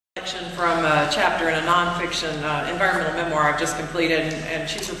Section from a chapter in a nonfiction environmental memoir I've just completed, and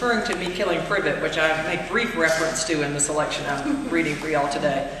she's referring to Me Killing Privet, which I make brief reference to in the selection I'm reading for y'all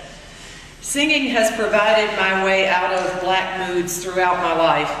today. Singing has provided my way out of black moods throughout my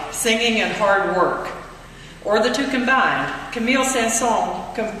life, singing and hard work, or the two combined. Camille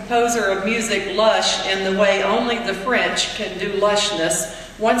Saint-Saëns, composer of music lush in the way only the French can do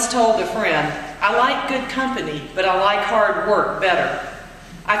lushness, once told a friend, "I like good company, but I like hard work better."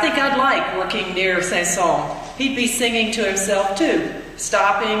 I think I'd like working near Saint-Saëns. He'd be singing to himself too,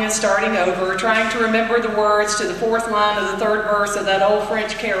 stopping and starting over, trying to remember the words to the fourth line of the third verse of that old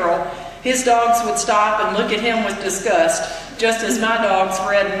French carol. His dogs would stop and look at him with disgust, just as my dogs,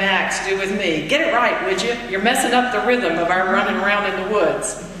 Fred and Max, do with me. "Get it right, would you? You're messing up the rhythm of our running around in the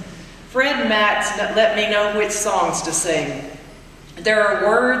woods." Fred and Max let me know which songs to sing. There are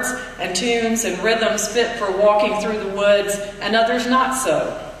words and tunes and rhythms fit for walking through the woods, and others not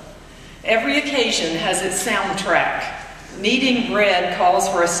so. Every occasion has its soundtrack. Kneading bread calls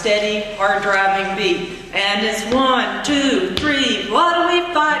for a steady, hard-driving beat, and it's 1, 2, 3, what are we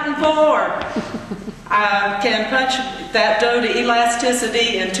fighting for? I can punch that dough to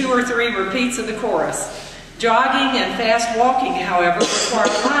elasticity in 2 or 3 repeats of the chorus. Jogging and fast walking, however, require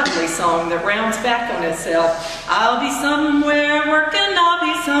a lively song that rounds back on itself. I'll be somewhere working, I'll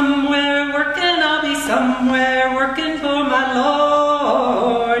be somewhere working, I'll be somewhere working for my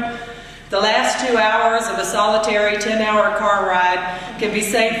Lord. The last 2 hours of a solitary 10-hour car ride can be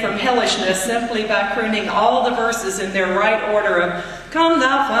saved from hellishness simply by crooning all the verses in their right order of "Come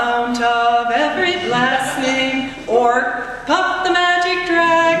thou fount of every blessing," or "Puff the magic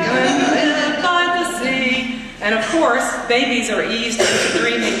dragon live by the sea." And of course, babies are eased into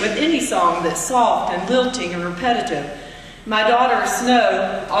dreaming with any song that's soft and lilting and repetitive. My daughter,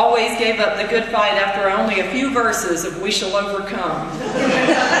 Snow, always gave up the good fight after only a few verses of "We Shall Overcome."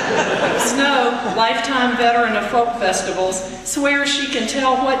 Snow, lifetime veteran of folk festivals, swears she can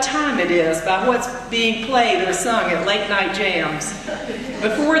tell what time it is by what's being played or sung at late-night jams.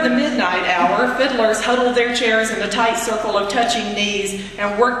 Before the midnight hour, fiddlers huddle their chairs in a tight circle of touching knees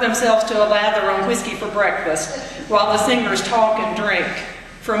and work themselves to a lather on whiskey for breakfast, while the singers talk and drink.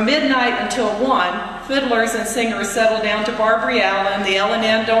 From midnight until 1, fiddlers and singers settle down to Barbary Allen, the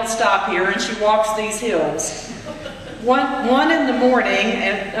L&N Don't Stop Here, and she walks these hills. 1 in the morning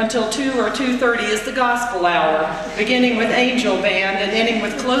and until 2 or 2:30 is the gospel hour, beginning with Angel Band and ending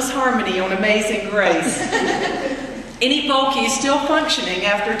with close harmony on Amazing Grace. Any folkies still functioning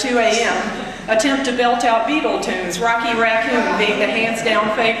after 2 a.m. attempt to belt out Beatle tunes, Rocky Raccoon being the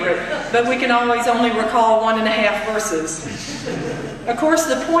hands-down favorite, but we can always only recall 1.5 verses. Of course,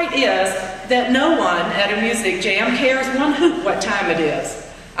 the point is that no one at a music jam cares one hoot what time it is.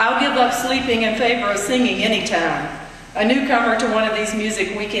 I'll give up sleeping in favor of singing anytime. A newcomer to one of these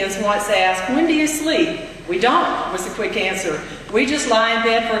music weekends once asked, "When do you sleep?" "We don't," was the quick answer. "We just lie in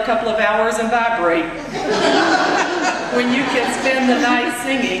bed for a couple of hours and vibrate." When you can spend the night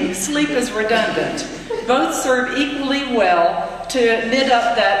singing, sleep is redundant. Both serve equally well to knit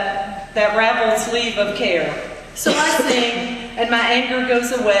up that raveled sleeve of care. So I sing, and my anger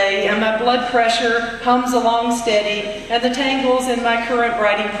goes away, and my blood pressure hums along steady, and the tangles in my current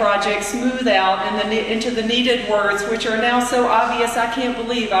writing project smooth out into the needed words, which are now so obvious I can't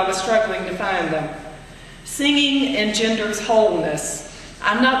believe I was struggling to find them. Singing engenders wholeness.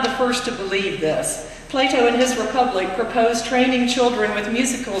 I'm not the first to believe this. Plato in his Republic proposed training children with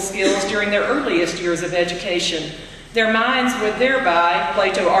musical skills during their earliest years of education. Their minds would thereby,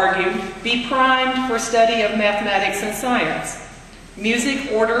 Plato argued, be primed for study of mathematics and science.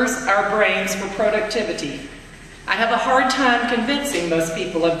 Music orders our brains for productivity. I have a hard time convincing most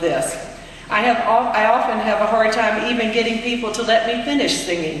people of this. I often have a hard time even getting people to let me finish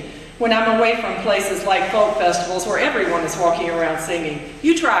singing when I'm away from places like folk festivals where everyone is walking around singing.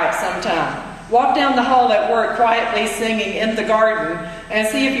 You try it sometime. Walk down the hall at work quietly singing "In the Garden" and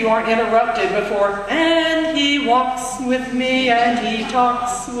see if you aren't interrupted before, "And he walks with me and he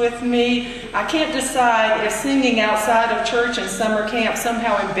talks with me." I can't decide if singing outside of church and summer camp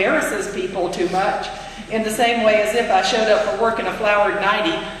somehow embarrasses people too much, in the same way as if I showed up for work in a flowered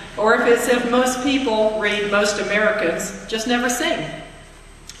nightie, or if it's if most people, read most Americans, just never sing.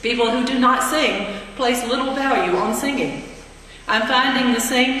 People who do not sing place little value on singing. I'm finding the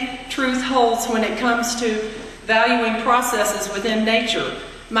same truth holds when it comes to valuing processes within nature.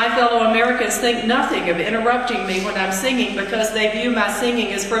 My fellow Americans think nothing of interrupting me when I'm singing because they view my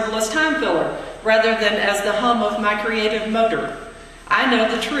singing as frivolous time filler rather than as the hum of my creative motor. I know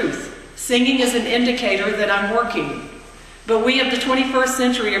the truth. Singing is an indicator that I'm working. But we of the 21st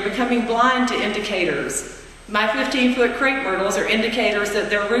century are becoming blind to indicators. My 15-foot crepe myrtles are indicators that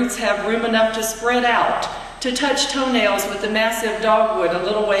their roots have room enough to spread out, to touch toenails with the massive dogwood a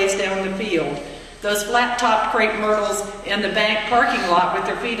little ways down the field. Those flat-topped crepe myrtles in the bank parking lot with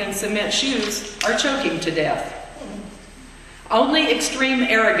their feet in cement shoes are choking to death. Only extreme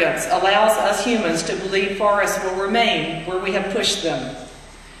arrogance allows us humans to believe forests will remain where we have pushed them.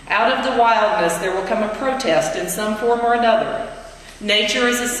 Out of the wildness, there will come a protest in some form or another. Nature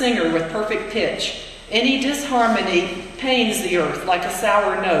is a singer with perfect pitch. Any disharmony pains the earth like a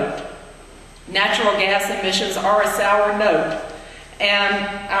sour note. Natural gas emissions are a sour note,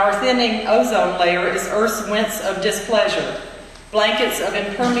 and our thinning ozone layer is Earth's wince of displeasure. Blankets of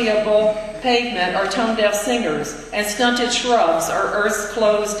impermeable pavement are tone-deaf singers, and stunted shrubs are Earth's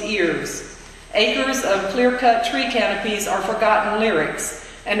closed ears. Acres of clear-cut tree canopies are forgotten lyrics,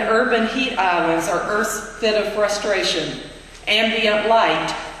 and urban heat islands are Earth's fit of frustration. Ambient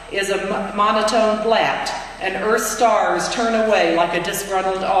light is a monotone blat, and Earth's stars turn away like a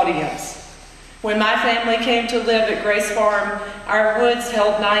disgruntled audience. When my family came to live at Grace Farm, our woods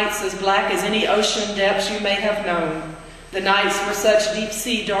held nights as black as any ocean depths you may have known. The nights were such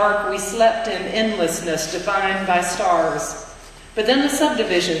deep-sea dark we slept in endlessness defined by stars. But then the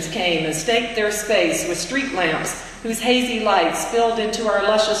subdivisions came and staked their space with street lamps whose hazy light spilled into our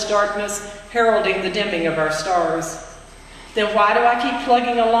luscious darkness, heralding the dimming of our stars. Then why do I keep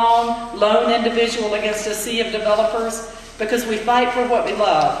plugging along, lone individual against a sea of developers? Because we fight for what we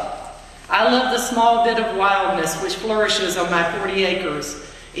love. I love the small bit of wildness which flourishes on my 40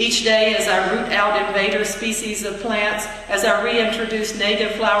 acres. Each day as I root out invader species of plants, as I reintroduce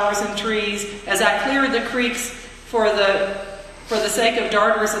native flowers and trees, as I clear the creeks for the sake of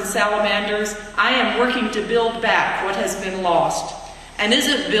darters and salamanders, I am working to build back what has been lost. And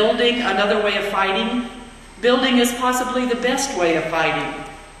isn't building another way of fighting? Building is possibly the best way of fighting.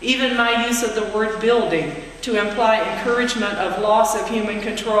 Even my use of the word building to imply encouragement of loss of human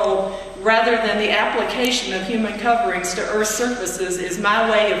control rather than the application of human coverings to Earth's surfaces is my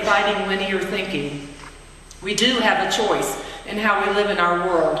way of fighting linear thinking. We do have a choice in how we live in our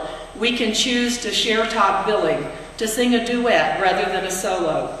world. We can choose to share top billing, to sing a duet rather than a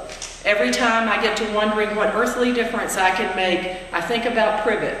solo. Every time I get to wondering what earthly difference I can make, I think about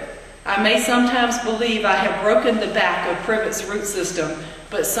privet. I may sometimes believe I have broken the back of privet's root system,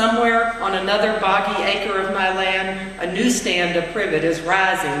 but somewhere on another boggy acre of my land, a new stand of privet is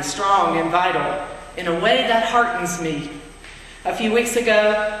rising, strong and vital, in a way that heartens me. A few weeks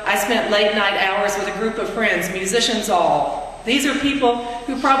ago, I spent late night hours with a group of friends, musicians all. These are people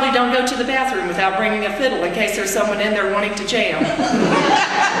who probably don't go to the bathroom without bringing a fiddle in case there's someone in there wanting to jam.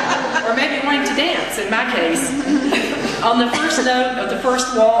 Or maybe wanting to dance, in my case. On the first note of the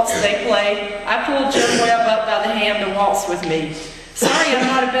first waltz they played, I pulled Jim Webb up by the hand to waltz with me. "Sorry I'm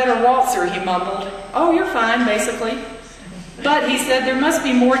not a better waltzer," he mumbled. "Oh, you're fine, basically." But he said there must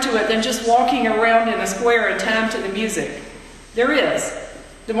be more to it than just walking around in a square in time to the music. There is.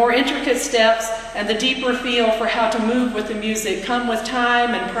 The more intricate steps and the deeper feel for how to move with the music come with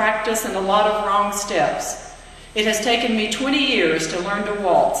time and practice and a lot of wrong steps. It has taken me 20 years to learn to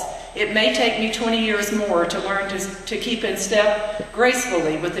waltz. It may take me 20 years more to learn to keep in step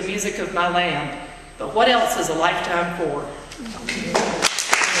gracefully with the music of my land. But what else is a lifetime for?